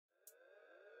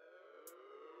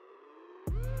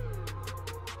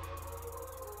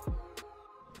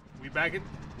bagging,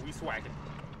 we swagging.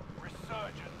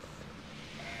 Resurgence.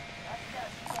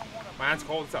 My hand's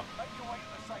cold as hell.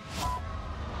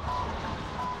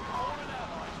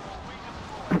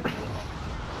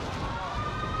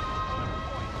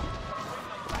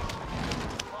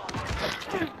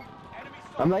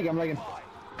 I'm lagging.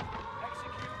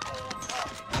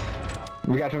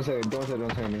 We got to say, don't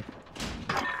say me.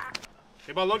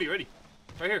 Hey, ball Lodi, ready?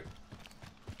 Right here.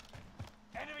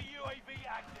 Enemy UAV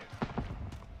active.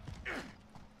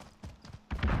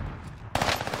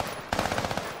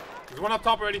 There's one up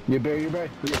top already. You burn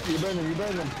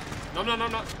them. No.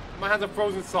 My hands are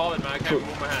frozen solid, man. I can't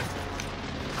move my hands.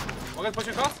 One guy's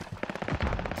pushing across.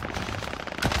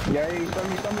 Yeah, he's done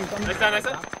me. Nice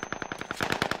down.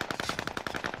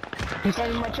 He's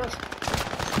fighting my chest.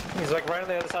 He's like right on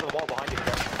the other side of the wall behind you.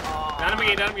 Down him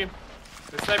again.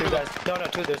 There's Two guys. No,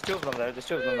 two. There's two of them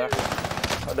there.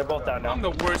 Oh, they're both down now. I'm the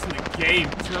worst in the game.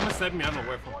 I'm a sniping me. I don't know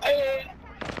where from.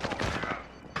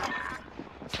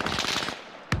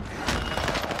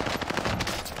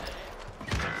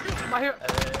 Am I here?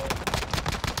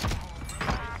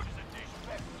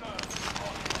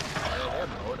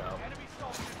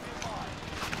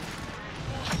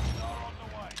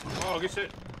 Oh, good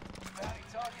shit.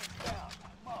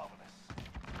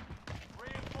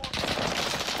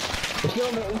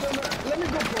 Let me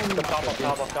go for him. Up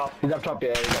top. He's up top,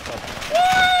 yeah, he's up top.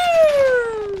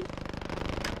 Woo!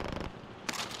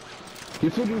 You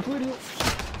food.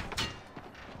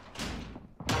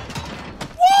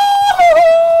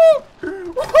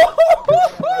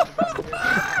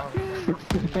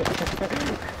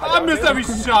 I missed every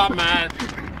shot, man.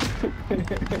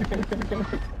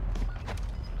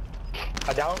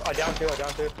 I down two.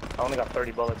 I only got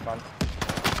 30 bullets, man.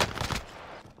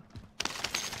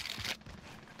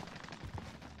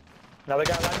 Another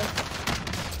guy landing?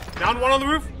 Down one on the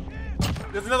roof.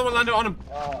 There's another one landed on him.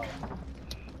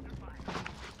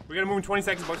 We're gonna move in 20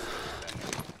 seconds, boys.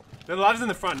 The ladder's in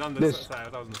the front, not on this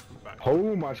side. That was in the back.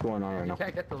 So much going on right now. You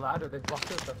can't get the ladder, they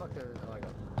blocked us. The fuck is oh my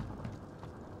god.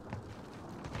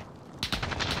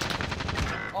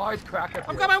 Oh, he's cracked up.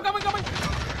 I'm coming.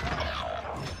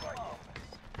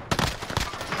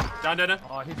 Down.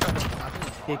 Oh, he's trying to.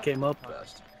 He came up.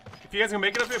 If you guys can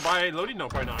make it up here, by Lodi? No,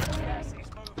 probably not.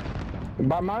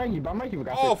 By Mikey, we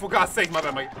got Oh, for God's sake, my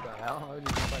bad, Mike. What the hell? How did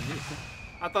you find me?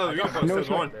 I thought we were going to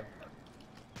No, one.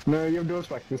 No, you have dual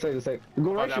spec. This side.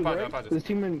 Go right, right? This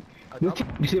team in... You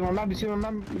see my map?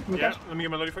 Yeah, let me get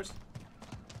my Lodi first.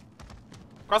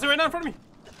 Cross it right now in front of me.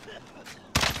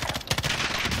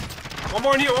 One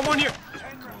more in here. Is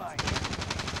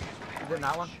it in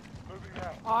that one?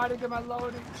 Oh, I didn't get my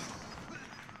loading.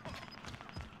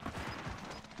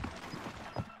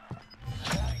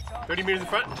 $30 meters in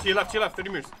front. To your left. 30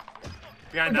 meters.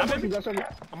 Behind that, maybe?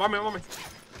 I'm on me.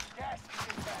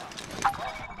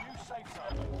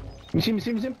 You see me?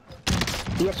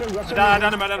 Down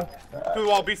him. Through the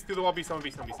wall, beast. Someone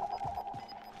beast.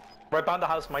 Right behind the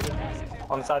house, Mikey.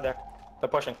 On the side there. They're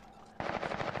pushing.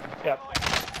 Yep.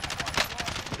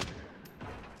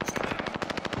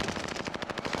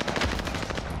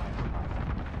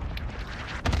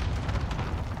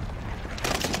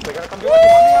 They gotta come to you.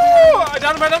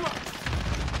 Down him.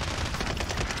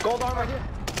 Gold arm right here.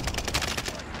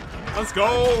 Let's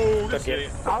go. Good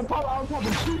shit. I'll pop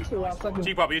and shoot the last second.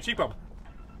 Cheap up.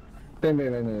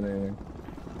 No.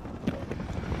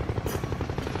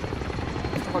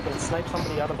 Fucking snipe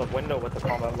somebody out of a window with the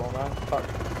combat roll, man. Fuck.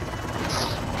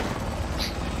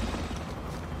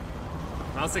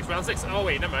 Round six. Oh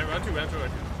wait, never mind. Round two.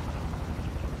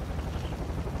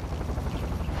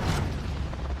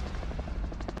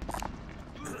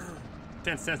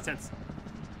 Tense. Resurgence.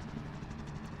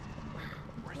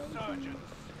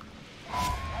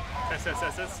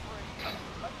 Tense.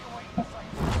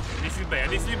 I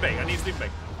need sleep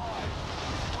bag.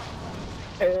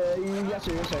 Yes,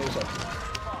 sir.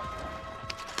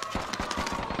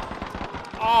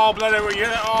 Oh, blood everywhere. You hear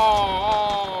that?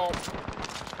 Oh.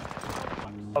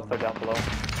 Up or down below.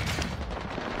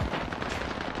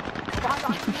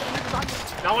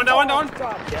 Down one.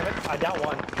 God damn it. I down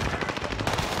one.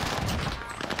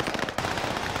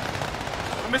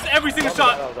 I missed every single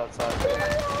shot. That was outside.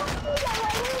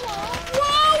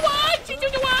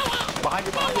 Behind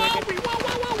you.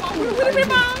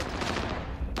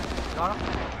 Got him?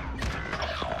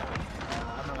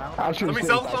 I'll shoot. Let me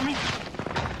sell me.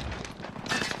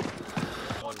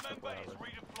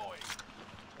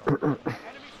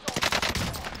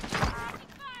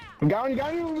 Got him.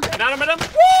 Down him. Woo!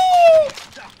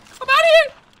 I'm out of here.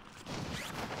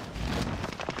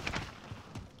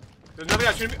 There's another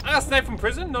guy shooting me. I got sniped from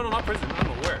prison? No, not prison. I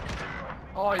don't know where.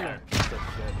 Oh, yeah.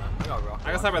 shit, man. I got rock.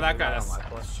 I got stopped by that guy. That's on my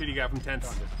floor. shitty guy from tents.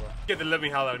 On this floor. Get the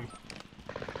living hell out of me.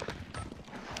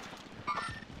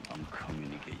 I'm coming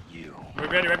to get you. Right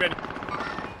behind you, right behind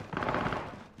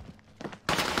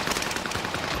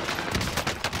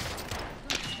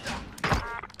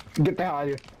you. Get the hell out of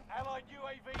here. Allied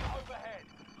UAV overhead.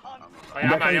 Hunt. Oh,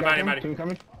 yeah, I'm out. Team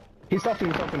coming. He's something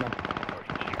now.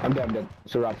 I'm dead.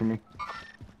 It's a wrap for me.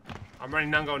 I'm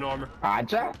running Nungo, no armor.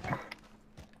 Acha.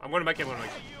 I'm going to my camp, UAV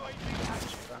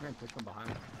active. I'm gonna push from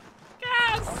behind.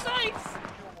 Gas, sakes!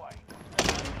 Your way.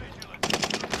 Vigilant.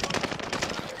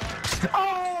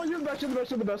 Oh, you're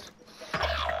the best.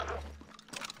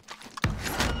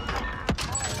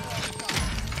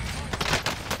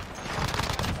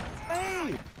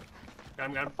 Hey! Got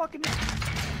him. Fucking.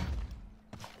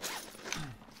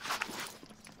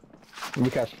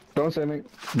 Mikash, don't say anything,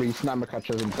 but you snap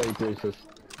Mikashas and play racist.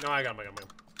 No, I got him.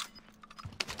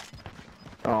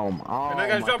 Oh, And that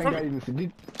guy's dropped from me.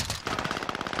 me.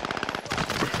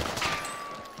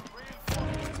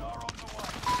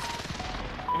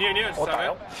 Near, What the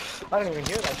hell? I didn't even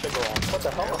hear that shit go on. What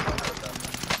the hell?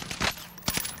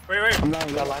 Wait. I'm not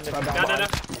That landed. Down.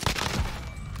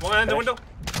 One guy in the window.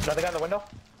 Another guy in the window.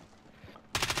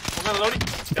 One guy loading.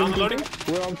 Down the loading.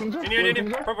 We're on things.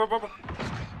 In. Purple.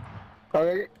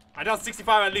 Okay. I down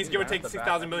 65 at least, give or take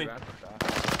 6,000 million.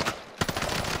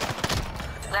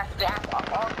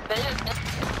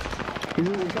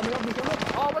 He's coming up.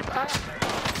 Oh, what the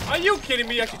heck? Are you kidding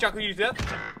me? Actually, Chuckle you to death?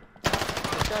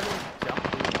 This guy didn't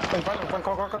jump. In front,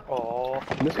 go. Oh.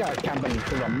 This guy is camping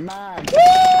to a man. In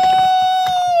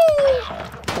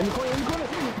the corner.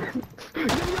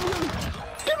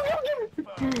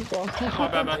 Give me. Oh,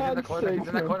 bad. He's in the corner. He's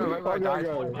in that corner right where I died.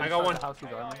 I got one. House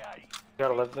he's on.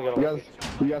 Gotta live.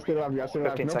 You guys stay alive. 15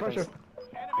 No seconds. pressure.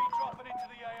 Enemy dropping into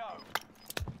the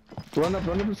AO. Run up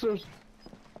the stairs.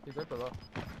 He's right below.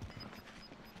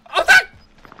 Oh, fuck!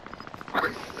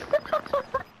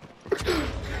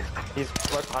 He's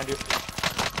right behind you.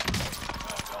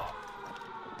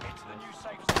 Into the new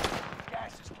safe zone.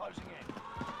 Gas is closing in.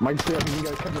 Mike, stay up. You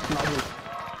guys kept the snipers.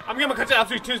 I'm gonna cut you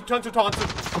absolutely tons of taunts.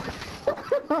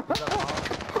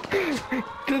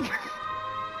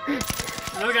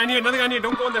 Another guy in here.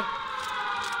 Don't go in there.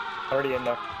 Already in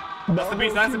there. That's the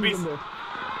beast. You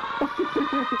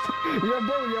have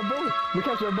bow. We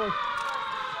catch your bow.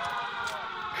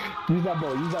 Use that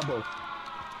bow.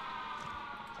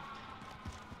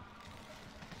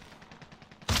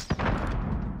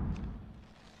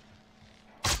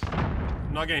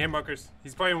 I'm not getting hit markers.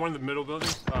 He's probably in one of the middle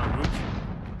buildings. Rooms.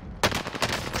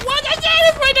 What? That's it!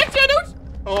 It's right next to you, dude!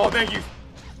 Oh, thank you.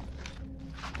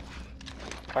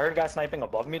 I heard a guy sniping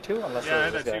above me too, unless Yeah,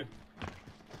 it was that's this you.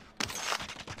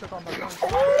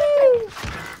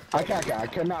 I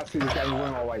cannot see this guy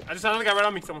wearing all white. I just saw another guy right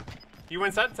on me. Someone. You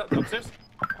went inside? Upstairs?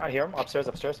 guy. I hear him upstairs.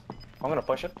 I'm gonna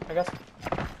push it, I guess.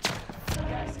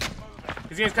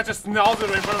 He's gonna catch a snarl right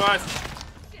in front of our eyes.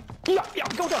 Yeah,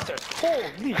 go downstairs.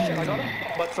 Holy shit, I got him.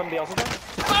 But somebody else is there.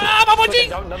 Ah, my Okay, jeez!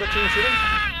 down, another team shooting.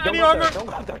 Don't Any go armor? up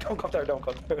there. Don't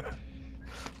go up there.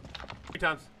 3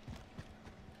 times.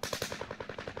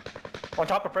 On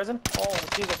top of prison. Oh,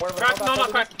 Jesus, wherever. Crack? the No, hell not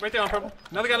that crack. Right there on purple.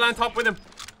 Another guy lying top with him.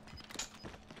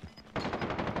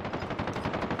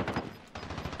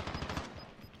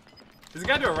 There's a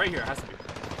guy to our right here. It has to be.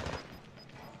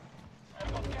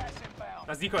 Got gas inbound.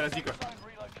 That's decoy. Zone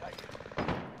relocated.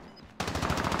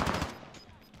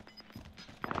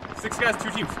 6 guys, 2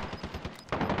 teams.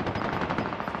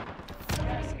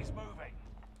 Gas is moving.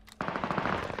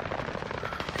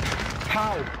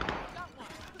 How?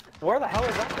 Where the hell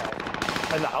is that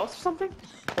guy? In the house or something?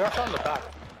 They're actually on the back.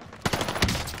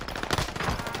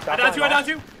 I down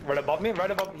 2. Right above me,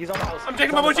 he's on the house. I'm taking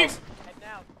He's my on the cheeks.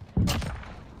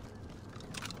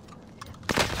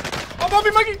 Oh,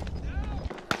 Bobby Mikey!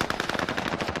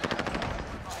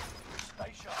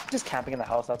 Stay sharp. house. Just camping in the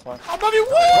house, that's why. Oh, Bobby, woo!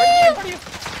 Right in front of you.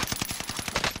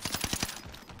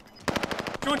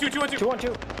 2 on 2.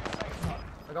 2-on-2.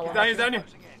 I got one. He's down here.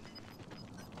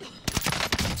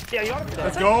 Yeah, you got him.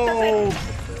 Let's go!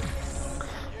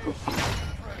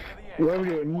 What are we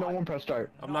doing? No one press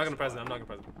start. I'm not gonna press it. I'm gonna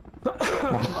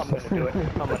do it.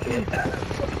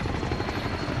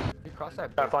 You crossed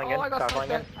that. Start flying in. Oh, I got Start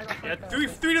flying in. sniped. I got Yeah,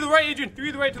 sniped. 3 to the right, Adrian. 3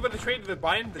 to the right to where the trade, the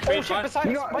bind, the Oh trade shit, bind. beside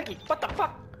You us, know- Mikey. What the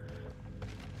fuck?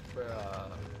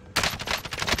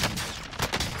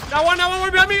 That one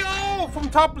right behind me. Oh, from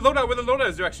top loadout, where the loadout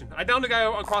is direction. I downed the guy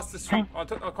across the street,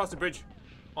 across the bridge,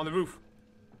 on the roof.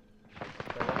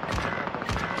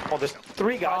 Oh, there's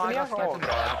 3 guys Oh, in I here? got sniped Oh, in the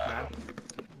back, man.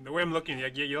 The way I'm looking, yeah,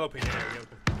 yellow paint. Yeah, yellow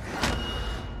paint.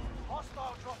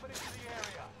 Hostile dropping into the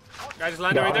area. Guys, just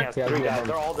landed right there. Yeah, 3 guys.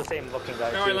 They're all the same looking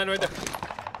guys. Alright, land right there.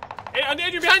 Hey,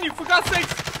 Andrew, behind you, for God's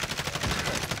sakes!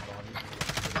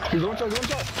 He's one shot, one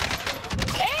shot.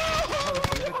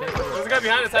 There's a guy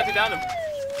behind us, I have to down him.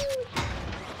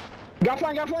 Got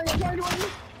flying, Woo!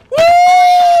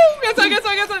 Get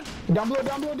inside! Down below,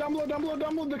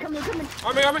 they're coming.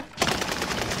 Army!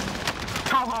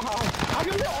 How? I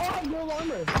can have no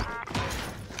armor.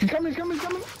 He's coming.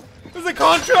 There's a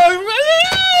Contra!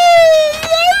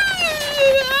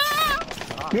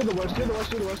 You're the worst.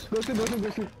 Go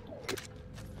sleep.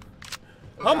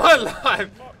 How am I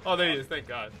alive? Oh, there he is, thank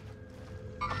God.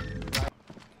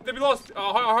 They be lost.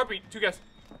 Heartbeat, 2 guys.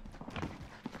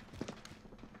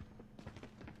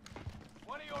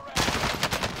 One of your rounds.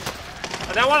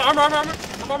 That one,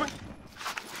 armor.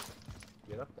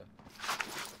 Get up there.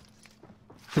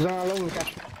 He's on all over the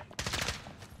cash.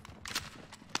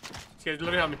 This guy's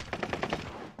literally on me.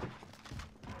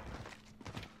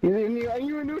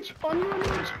 You're a nooch.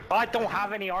 I don't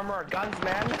have any armor or guns,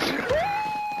 man.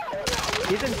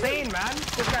 He's insane, man.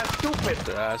 This guy's stupid.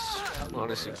 That's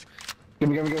honestly. Give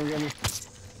me. You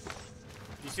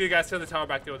see the guys still in the tower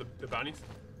back there with the bounties?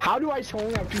 How do I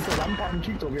only have cheats? I'm popping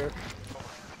cheats over here.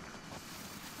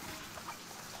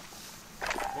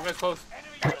 One guy's close.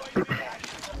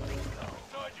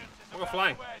 One guy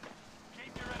flying.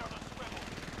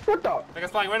 What the? That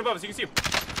guy's flying right above us, you can see him.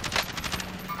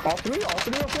 All three are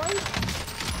flying?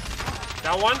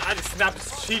 That one, I just snapped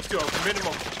his cheeks to him,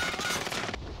 minimum.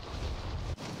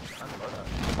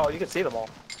 Oh, you can see them all.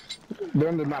 They're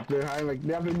on the map. They have to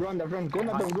run. Go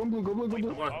blue.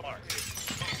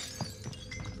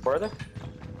 Where are they?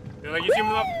 They're like, you see him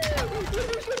up?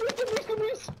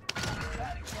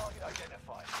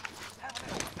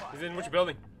 He's in which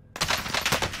building?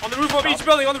 On the roof of each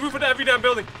building, on the roof of every damn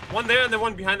building. One there and then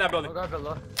one behind that building. Oh god,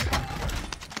 below.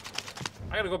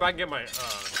 I gotta go back and get my, It's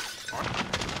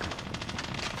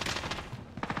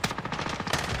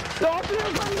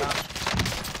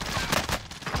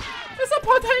a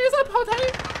party!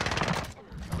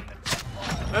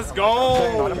 Let's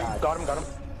go! Got him.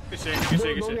 Good shit.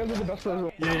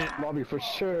 Yeah. Lobby for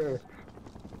sure.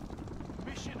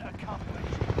 Mission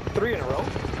accomplished. 3 in a row.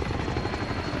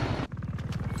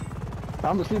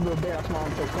 I'm the sleeper of that's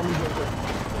mom, so come and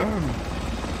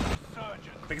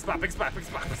Big spot. Approaching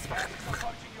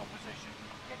your position.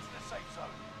 Get to the safe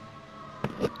zone.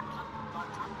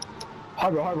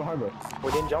 Harbor. We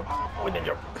didn't jump.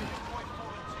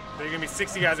 There's gonna be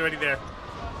 60 guys already there.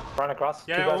 Run across.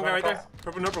 Yeah, one guy right there.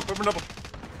 Purple nipple.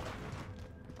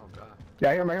 Oh god. Yeah,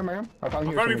 I hear him. I found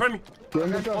him. In front of me.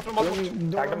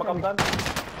 Multiple. Tagged him a couple times.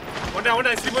 One down.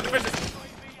 See what the fish is.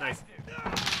 Nice.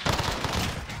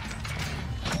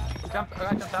 I got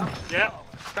jumped out. Yeah.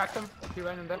 Cracked him. He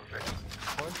ran in there.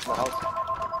 The house.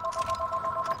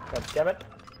 God damn it.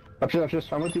 Upstairs.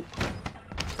 I'm with you.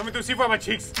 Coming through C4 on my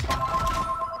cheeks.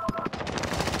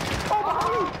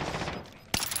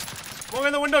 One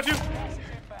in the window too.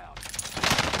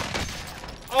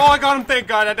 Oh, I got him, thank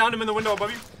God. I downed him in the window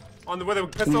above you. On the with a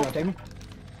pistol. Okay, I'm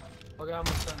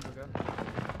almost done. We're good.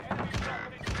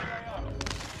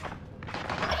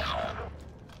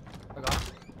 I got him.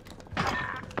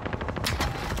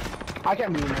 I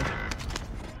can't move, man.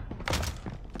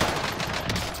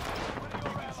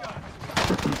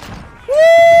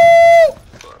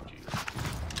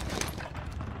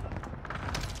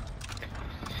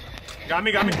 Got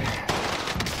me.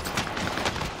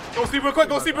 Go sleep real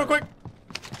quick. Only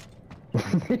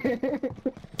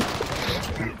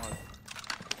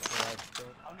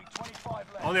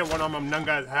 25 left. Only have one arm, I'm none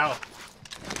guys hell.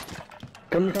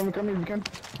 Come, you can.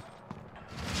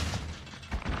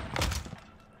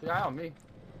 Yeah, on me. Enemy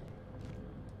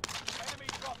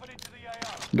dropping into the AO.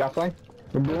 Got flying.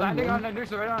 Landing on the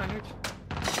nooch, right on the nooch.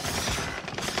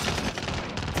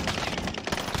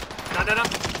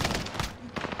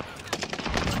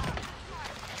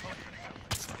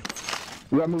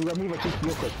 No. Remove my cheeks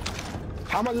real quick.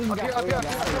 How much is this guy? Up here.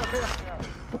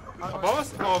 Above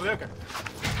us? Oh, over there, okay.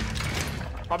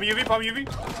 Pop UV. Do you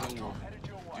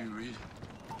read?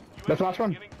 That's the last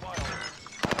one.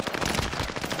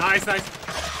 Nice.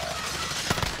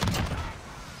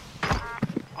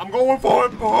 I'm going for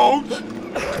it, folks.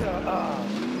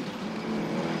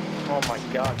 Oh my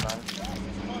god, man.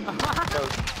 That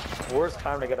was the worst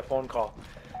time to get a phone call.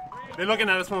 They're looking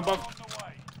at us from above.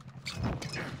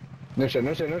 No shit.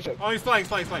 Oh, he's flying.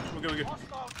 We're good.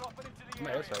 Hostile dropping into the Yeah,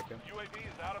 AO. that's okay. UAV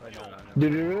is out of fuel.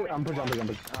 Dude, I'm pushing.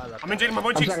 I'm injecting my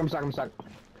one cheeks. I'm stuck.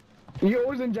 You're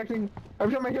always injecting.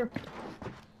 Every time I hear.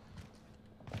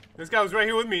 This guy was right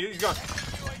here with me. He's gone.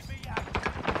 UAV active.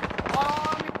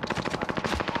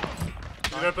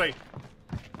 You gotta play.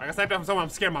 I got sniped out from someone. I'm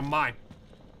scared of my mind.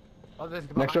 Oh, there's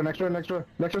Next door, next door, next door.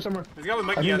 Next door somewhere. There's a guy with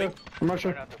Mikey, I think. I'm not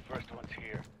sure. Not the first ones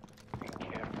here. Be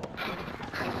careful.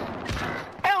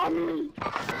 Help me!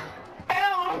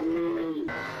 Help me!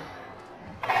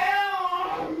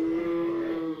 Help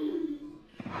me!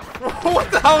 What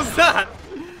the hell is that?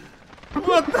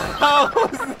 What the hell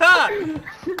was that?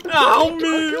 Help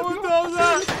me! What the hell is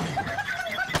that?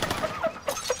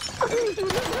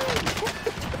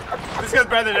 This guy's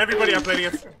better than everybody I played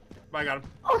against. I got him.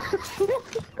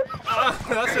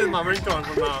 That's just my ringtone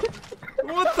from now.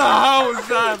 What the hell was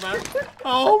that, man?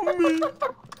 Help me!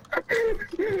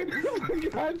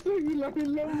 Let me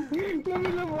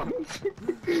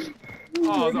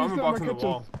Oh, I'm gonna box in the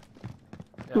wall.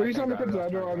 Where you saw me put that? I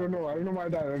don't know. I don't know why I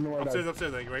died. I don't know why I died.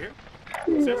 Upstairs, like right here.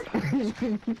 Upstairs.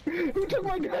 Who took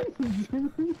my guns?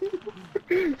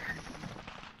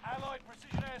 Allied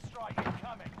precision airstrike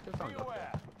incoming. Be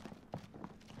aware.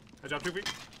 I dropped 2 feet.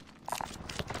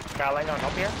 Guy laying on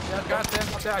up here? Yeah, got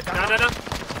them up there. I Down.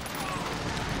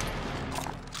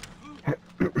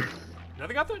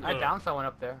 Nothing got there? I downed someone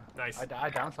up there. Nice. I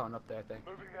downed someone up there, I think.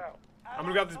 Moving out. I'm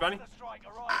gonna grab this bunny. Strike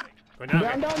arriving. Going down.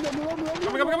 Down, Okay.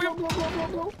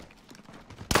 below.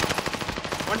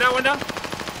 Come. One down.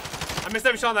 I missed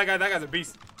every shot on that guy. That guy's a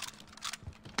beast.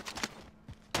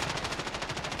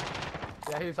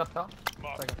 Yeah, he's up top.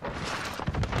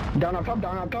 Down up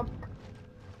top.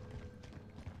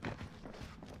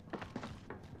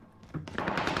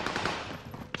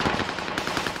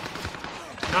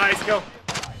 Nice, go.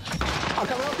 I'll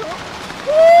come up.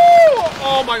 Woo!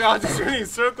 Oh my god, just shooting in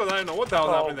circles. I don't know what the hell's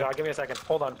Oh happening there. god, give me a second.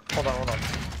 Hold on.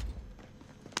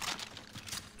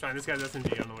 Trying this guy's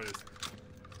SMG. I don't know what it is. Is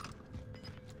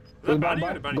Go that bounty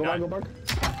or the back. bounty died? Go back.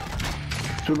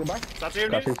 Should we go back? Stop here,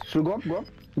 Gotcha. dude. Should we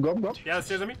go up? Yeah, the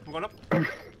stairs on me. I'm going up.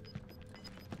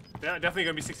 Yeah, definitely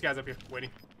gonna be 6 guys up here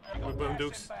waiting. With boom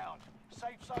dukes. Inbound.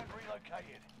 Safe zone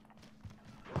relocated.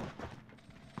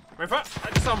 Right in front. I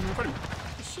just saw him in front of me.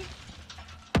 Shit.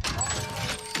 Buy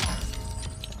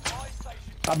station.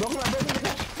 I broke my building.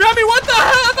 Grab me, what the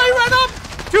hell? I thought you ran up!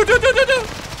 Two.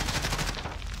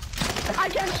 I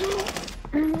can't shoot.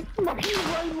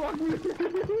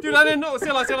 Dude, I didn't know.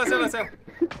 Still. Dude,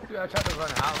 I tried to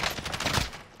run out.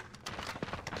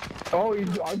 Oh, he's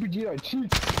RPG on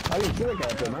cheeks. I didn't see that guy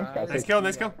up there, man.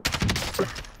 Nice kill.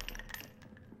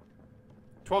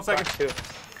 12 seconds. Back 2.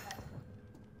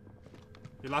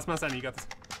 Your last man standing, you got this.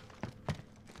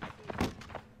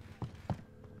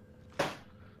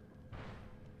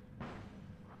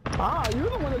 Ah, you're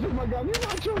the one that took my gun. You're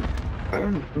not sure.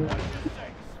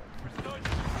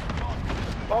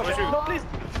 Oh shit, no, please!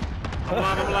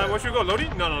 I'm alive. Where should we go? Lodi?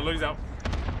 No, Lodi's out.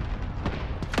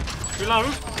 You're on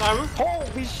roof?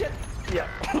 Holy shit! Yeah.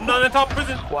 Not in top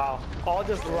prison. Wow. All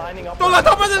just lining up. Don't let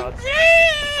top prison! shots.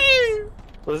 Yay!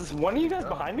 Was this one of you guys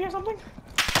behind me or something?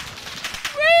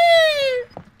 Whee!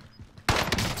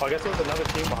 Oh, I guess there was another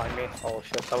team behind me. Oh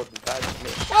shit, that was bad for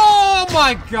me. Oh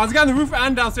my god, there's a guy on the roof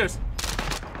and downstairs.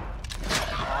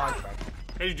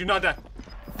 Hey, do not die.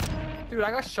 Dude,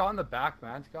 I got shot in the back,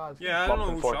 man. God. Yeah, I don't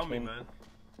know who Bump shot me, and man.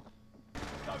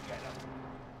 Don't get them.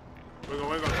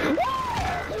 We're going.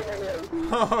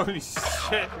 Holy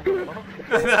shit.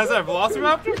 That's that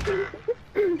Velociraptor?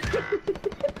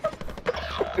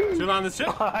 Still on this shit?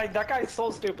 That guy's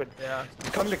so stupid. Yeah.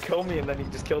 Come to kill me and then he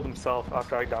just killed himself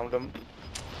after I downed him.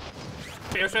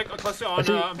 Okay, airstrike, cluster on,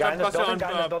 Guy in this cluster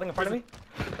building, on, building in front of me.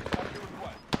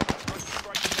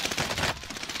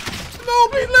 No,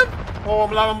 please live! Oh,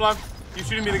 I'm alive. You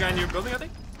shooting me, the guy in your building, I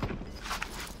think?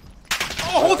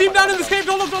 Oh, whole team down in this cave.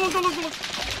 Don't look.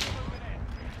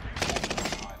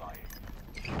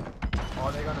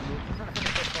 Oh, they're gonna move.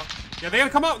 Yeah, they gotta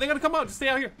come out. Just stay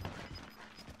out here.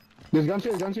 There's guns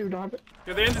here, we don't have it.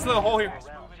 Yeah, they're in this little hole here.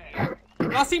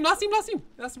 Last team. It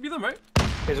has to be them, right?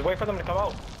 There's a way for them to come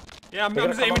out. Yeah, I'm They're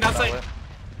just gonna aiming come down out sight.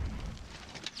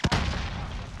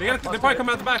 They probably come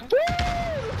out the back.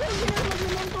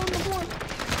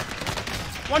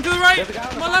 One to the right, There's a guy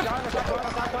on the one side, left.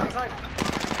 guy on the side.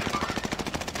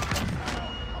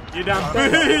 You're down.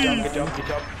 Good job.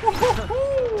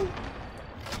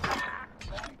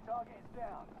 Target is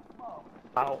down.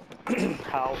 Mark.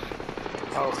 How?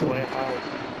 How? Swear, how?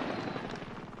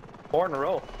 4 in a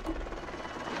row.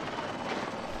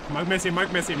 Mark Messi.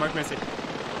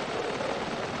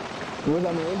 Where's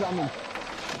that man?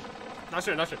 Not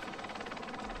sure.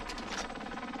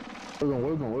 We're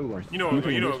going. You know what we're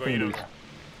going.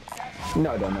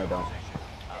 No, don't.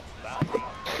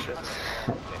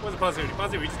 What's the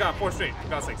positivity? We just got 4 straight. We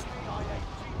got 6.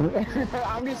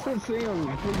 I'm just still seeing them.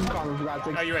 Freaking comments about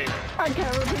 6. Oh, you're right. I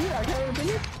can't repeat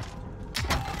it.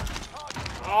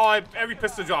 Oh, every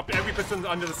pistol dropped. Every pistol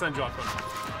under the sun dropped.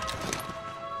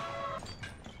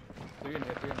 Three in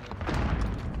there.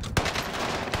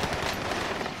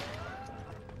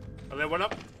 Oh, there one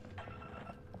up.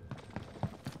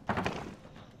 I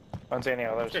don't see any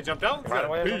others. Okay, jump down. Right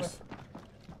away, Peace.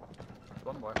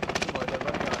 One more. Two more. They're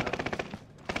running out.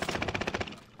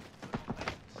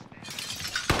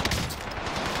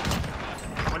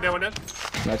 One down, one down.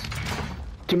 Nice.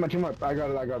 Team up. I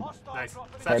got it. Nice.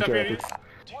 Satch up here.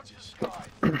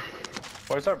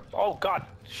 Where's our? Oh God!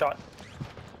 Shot.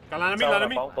 Got land on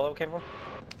me. Bullet came from.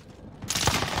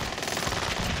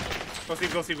 Go see.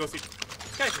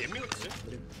 This guy's hitting me with shit.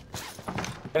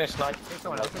 Finish snipe.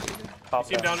 Someone else. Top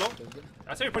See him down low.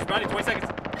 I saw you push body. 20 seconds.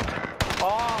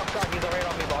 Oh God! He's already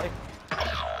on me body.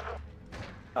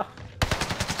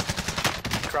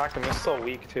 Cracked him. He's so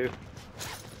weak too.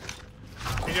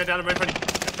 He's down right in front of you.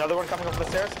 Another one coming up the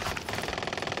stairs.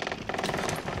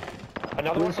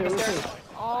 Another one from the stairs.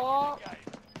 Oh.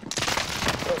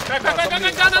 Back,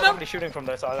 down. Somebody shooting from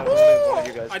there, so I don't know one of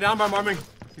you guys. I down by arming.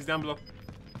 He's down below.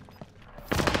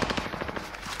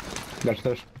 That's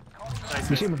this. Nice.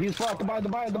 You see him? He's far. The buy.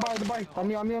 On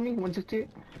me. 160. You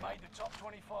made the top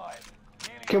 25.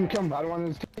 Kill him. I don't want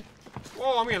his team.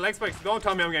 Whoa, I'm getting leg spikes. Don't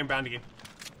tell me I'm getting banned again.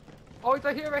 Oh, he's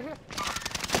right here. Hit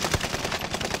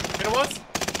him once.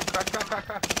 Crack.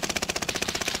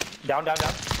 Down.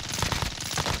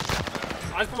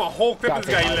 I just put my whole clip in this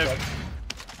guy. He lived.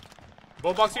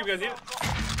 Bull box you guys see it?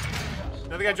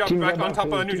 Another guy dropped back on top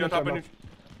of a nuke.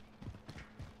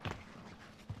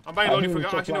 I'm buying loading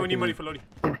for actually no, we need money for loading.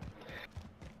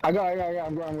 I got.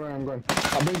 I'm going.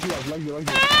 I'll bring you guys. Like you.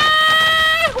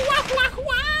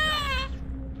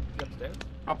 Upstairs.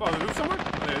 Up on the roof somewhere?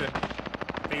 Oh, there.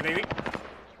 Think.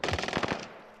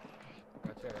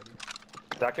 Gotcha, ready.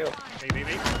 That kill.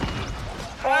 Think.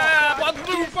 One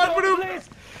blue.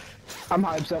 I'm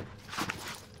hyped up.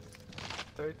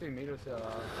 33 meters.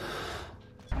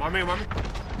 Mommy.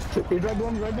 He's red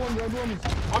one.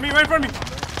 On me, right in front of me.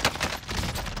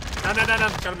 Down.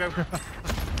 Got him.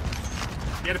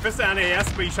 He had a pistol and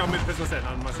AS, but he shot me with the pistol set.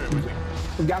 I'm not sure which thing.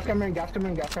 Gas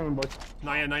coming, boys.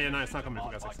 Not yet. It's not coming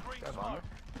for Gas 6.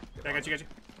 Yeah, I got you.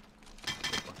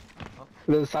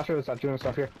 There's a satchel and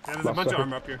stuff here. Yeah, there's a bunch of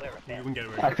armor up here. You can get it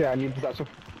right. Actually, I need the satchel.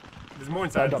 There's more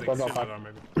inside. There's like shit Drop.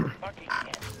 armor, maybe.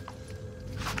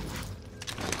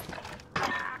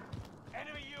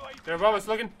 There, above us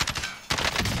looking.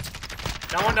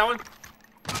 Down one.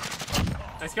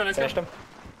 Nice kill. Finished him.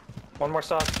 One more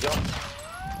shot. Jump.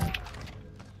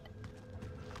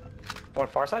 One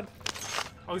far side.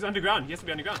 Oh, he's underground. He has to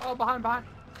be underground. Oh, behind.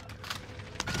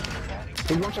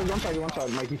 He's one side,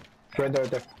 Mikey. Right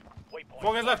there.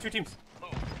 4 guys left, 2 teams.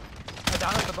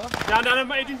 Down at the bus. Down,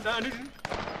 my agent. Down.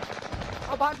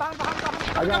 Oh, behind.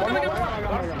 I got one.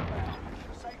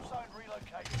 Safe zone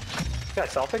relocated. Yeah,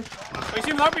 selfing. Oh, you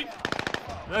see him heartbeat?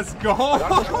 Let's go.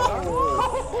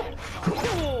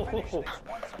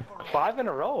 5 in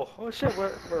a row. Oh shit,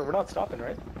 we're not stopping,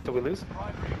 right? Did we lose?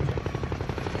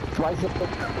 Why is it?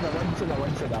 No,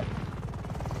 one sit up.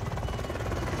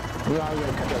 We are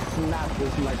gonna catch a snap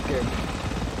this like game.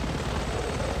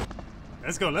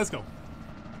 Let's go.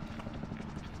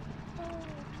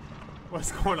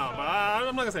 What's going on?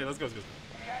 I'm not gonna say it. Let's go. Gas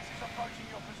is approaching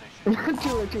your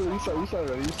position.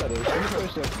 You said it.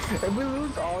 If we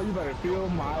lose all, you better feel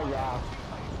my wrath.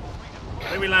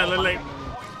 Maybe land a little late.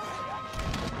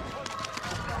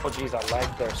 Oh jeez, I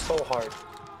lagged there so hard.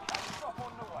 Stop.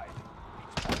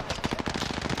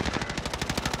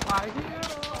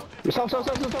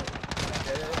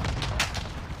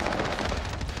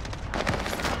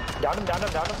 Down him.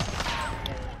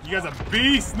 You guys are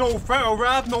beasts. No feral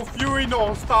wrath, no fury,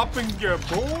 no stopping your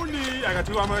bully. I got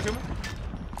 2 armor.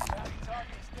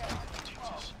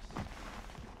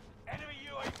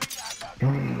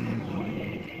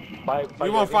 We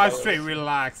want 5 straight.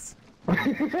 Relax. Oh,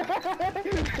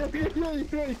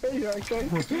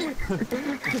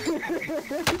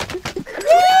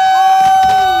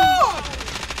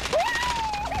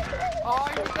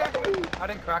 I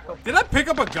didn't crack up. Did I pick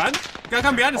up a gun? Gotta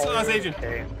come behind us, agent.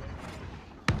 Okay.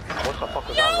 What the fuck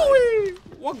was that like?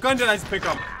 What gun did I just pick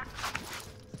up?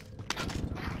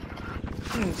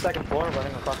 Second floor,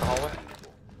 running across the hallway.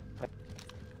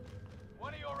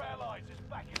 One of your allies is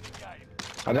back in the game.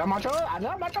 I got my turn.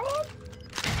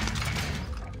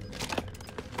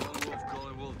 Wolf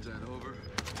calling Wolf Den, over.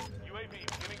 UAV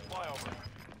giving flyover.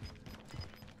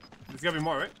 There's gotta be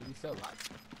more, right? He's still alive.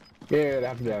 Yeah, they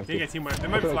have to be. They get teamwork. They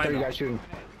might be flying. Guys shooting.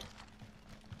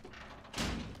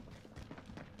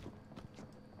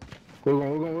 We're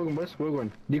going, boys. We're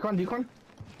going. Decon.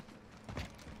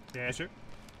 Yeah, sure.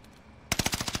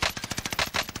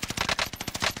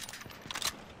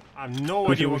 I have no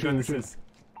idea what gun this is.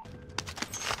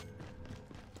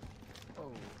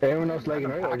 Anyone else lagging,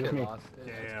 right? Or just me?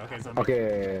 Yeah, okay, so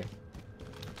Okay.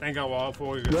 Thank God, well,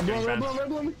 before we Red get blue, red banned. blue, red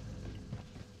blue.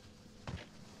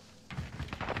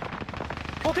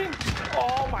 Full team!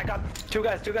 Oh my god. Two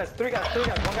guys, three guys. One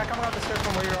guy coming out the stairs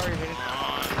from where you are, Eugene.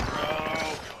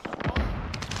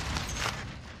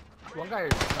 One guy.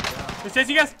 He's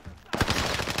chasing you guys!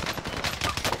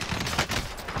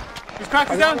 He's cracked,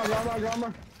 he's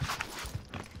down!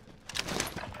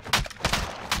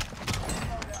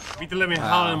 Beat the living hell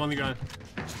out of him on the ground.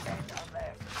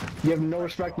 You have no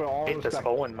respect, but all Hate respect. this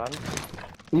Owen, man.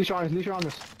 Leash on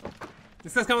this.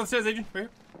 This guy's coming upstairs, Adrian. Right here.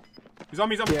 He's on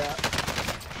me, he's on me. Yeah.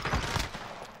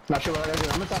 Not sure what I did.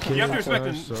 I'm attacking. You have to respect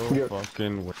him. So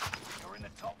fucking. You're in the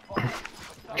top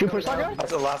 5. Should we push that guy?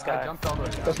 That's the last I guy. jumped all the way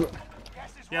down. That's what.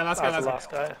 Yeah, last guy, That's last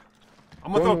the guy. last guy.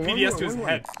 I'm gonna throw One, PDS one, to his one.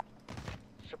 head.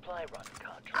 Supply run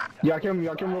contract. Yeah, kill him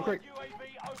real quick.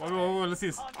 Wait, let's see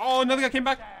this. Oh, another guy came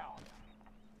back.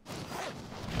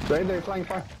 Right there, flying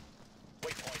fire.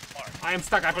 Waypoint marked. I am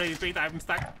stuck, I believe. I am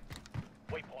stuck.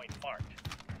 Waypoint marked.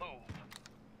 Move.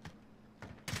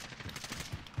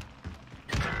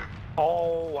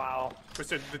 Oh, wow.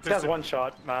 Twisted, This guy's one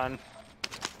shot, man.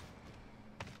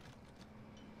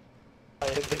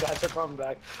 The guys are coming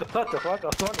back. What the fuck? I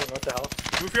was wondering what the hell.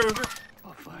 Move here.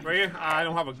 Right here? I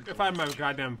don't have a. If I had my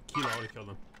goddamn kilo, I would have killed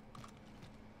him.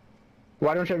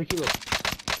 Why don't you have a kilo?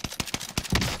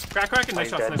 Crack, and nice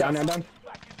shots, nice Down. shots.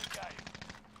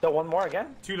 So one more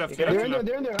again? Two left, You two get left, They're two in there, left.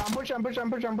 they're in there. I'm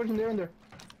pushing, they're in there.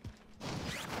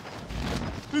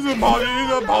 There's a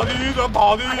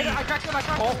body. I cracked him.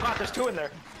 Oh god, there's two in there.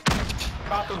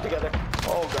 Got them together.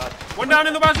 Oh god. One down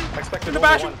in the bastion. I expected In the only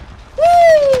bastion. one. Woo!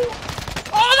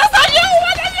 Oh, that's not you!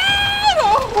 That's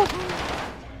not you!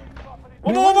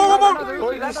 One more.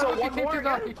 Oh, that's so one more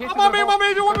again? I'm on me, one more,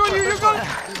 you go! He went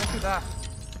through that.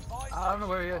 I don't know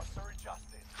where he is.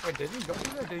 Wait, did he jump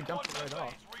through there? Did he jump right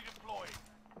off?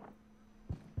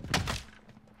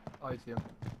 Oh, I see him.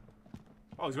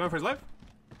 Oh, he's running for his life?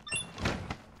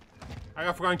 I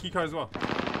got forgotten key card as well.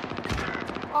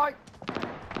 Oh,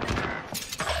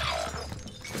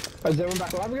 Is everyone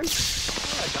back alive again? I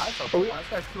died so far. This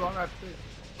guy's too long. I have to.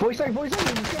 Voice side. Go. He's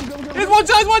one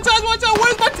shot!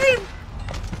 Where's my team?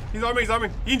 He's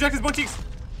arming. He injected his butt cheeks.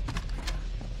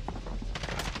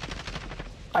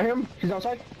 I hear him. He's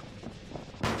outside.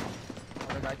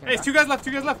 Other guy came Hey, it's two guys left.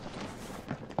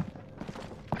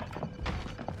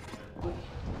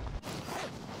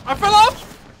 I fell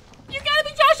off! You gotta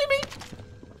be joshing me!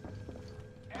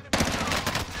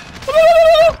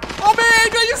 Oh man,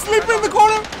 Adrian, you sleeping in the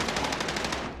corner!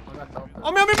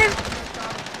 Oh man.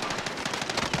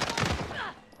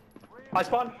 I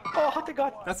spawned. Oh, thank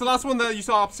god. That's the last one that you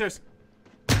saw upstairs.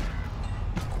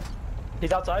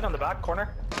 He's outside on the back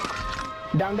corner.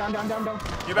 Down.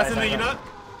 You best in there, you not?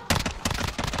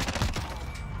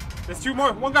 There's two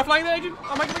more. One guy flying there, Adrian.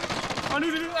 Oh my god.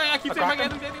 I keep saying my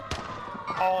god.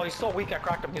 Oh, he's so weak. I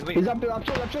cracked him. He's weak. He's up there, up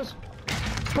close.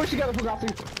 Push together,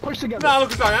 Fugazi. Push together. Nah,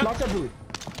 look inside, man. Lock that blue.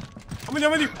 I'm with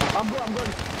you. I'm good.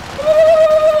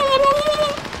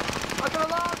 I got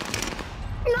lost.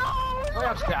 No! Wait,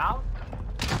 I'm down.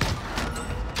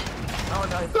 Oh,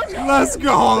 nice. Let's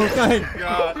go. Thank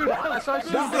God. Dude, I saw you.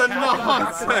 This is a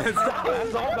nonsense.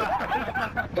 That's all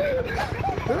bad.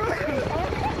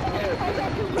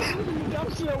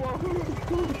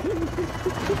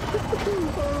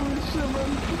 Holy shit,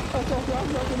 man. I thought that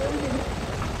was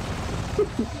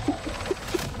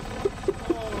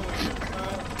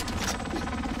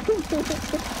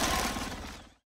nothing.